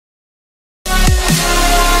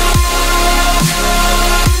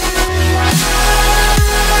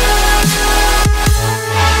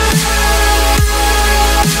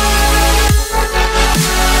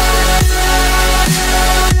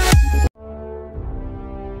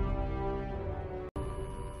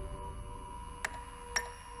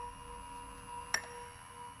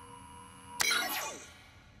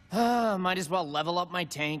might as well level up my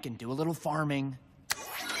tank and do a little farming.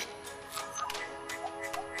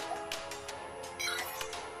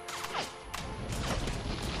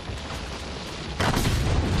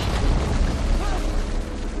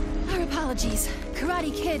 Our apologies.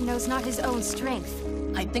 Karate Kid knows not his own strength.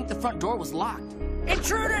 I think the front door was locked.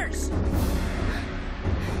 Intruders!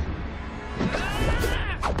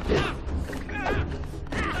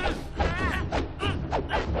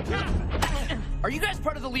 Are you guys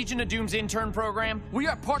part of the Legion of Doom's intern program? We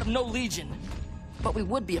are part of no Legion. But we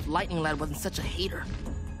would be if Lightning Lad wasn't such a hater.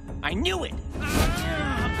 I knew it!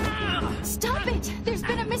 Stop it! There's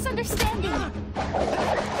been a misunderstanding!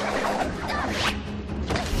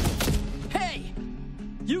 Hey!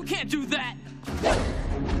 You can't do that!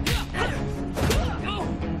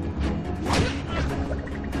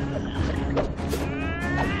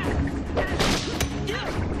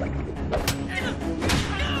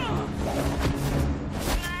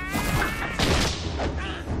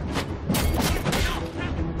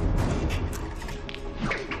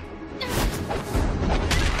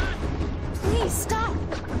 Please, stop!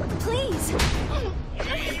 Please!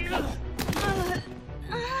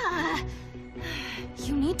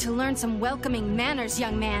 You need to learn some welcoming manners,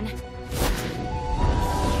 young man.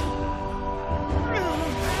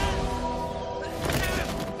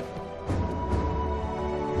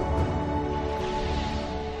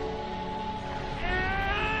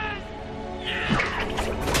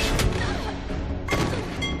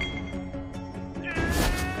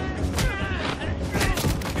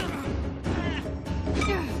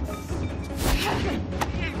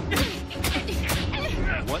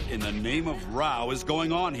 What in the name of Rao is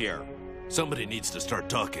going on here? Somebody needs to start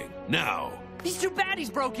talking. Now! These two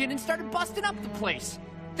baddies broke in and started busting up the place.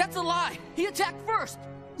 That's a lie! He attacked first!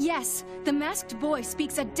 Yes, the masked boy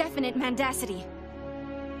speaks a definite mendacity.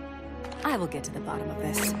 I will get to the bottom of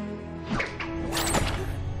this.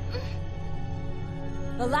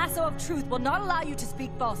 The lasso of truth will not allow you to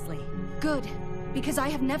speak falsely. Good, because I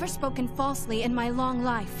have never spoken falsely in my long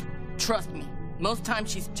life. Trust me, most times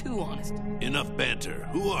she's too honest. Enough banter.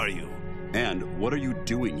 Who are you? And what are you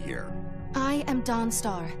doing here? I am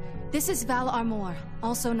Dawstar. This is Val Armour,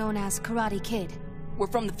 also known as Karate Kid. We're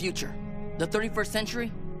from the future. The 31st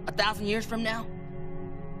century? 1,000 years from now?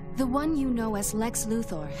 The one you know as Lex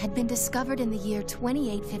Luthor had been discovered in the year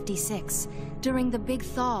 2856, during the big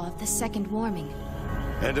thaw of the second warming.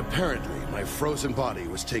 And apparently, my frozen body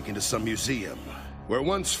was taken to some museum, where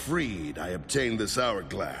once freed, I obtained this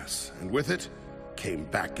hourglass, and with it, came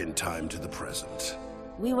back in time to the present.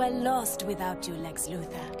 We were lost without you, Lex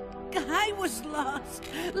Luthor. I was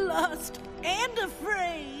lost and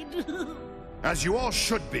afraid. As you all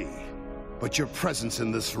should be. But your presence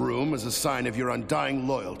in this room is a sign of your undying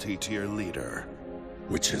loyalty to your leader.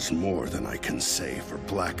 Which is more than I can say for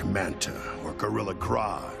Black Manta, or Gorilla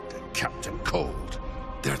Grodd, and Captain Cold.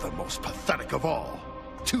 They're the most pathetic of all.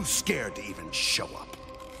 Too scared to even show up.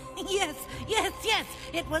 Yes.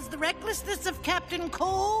 It was the recklessness of Captain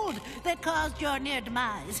Cold that caused your near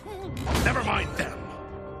demise. Never mind them.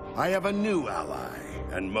 I have a new ally,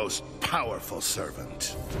 and most powerful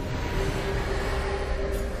servant.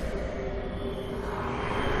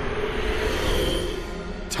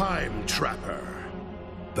 Time Trapper.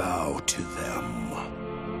 Bow to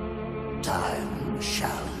them. Time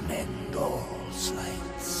shall mend all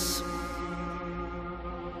slights.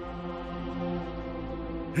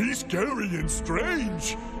 He's scary and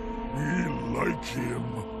strange. We like him.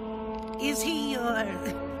 Is he your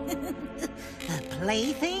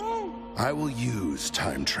plaything? I will use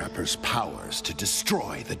Time Trapper's powers to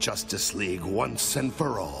destroy the Justice League once and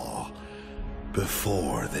for all.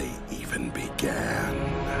 Before they even began.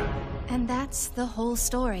 And that's the whole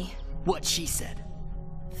story. What she said.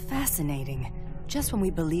 Fascinating. Just when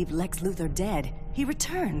we believe Lex Luthor dead, he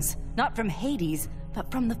returns. Not from Hades,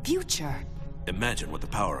 but from the future. Imagine what the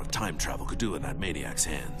power of time travel could do in that maniac's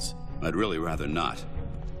hands. I'd really rather not.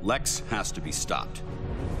 Lex has to be stopped.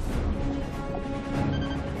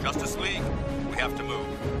 Justice League, we have to move.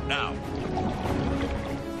 Now.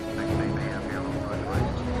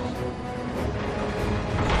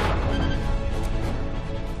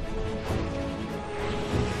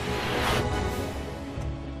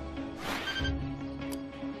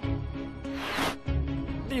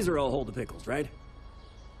 These are all hold the pickles, right?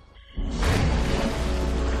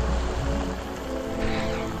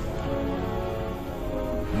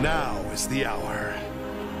 Now is the hour.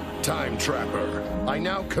 Time Trapper, I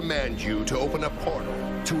now command you to open a portal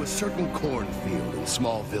to a certain cornfield in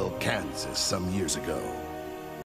Smallville, Kansas some years ago.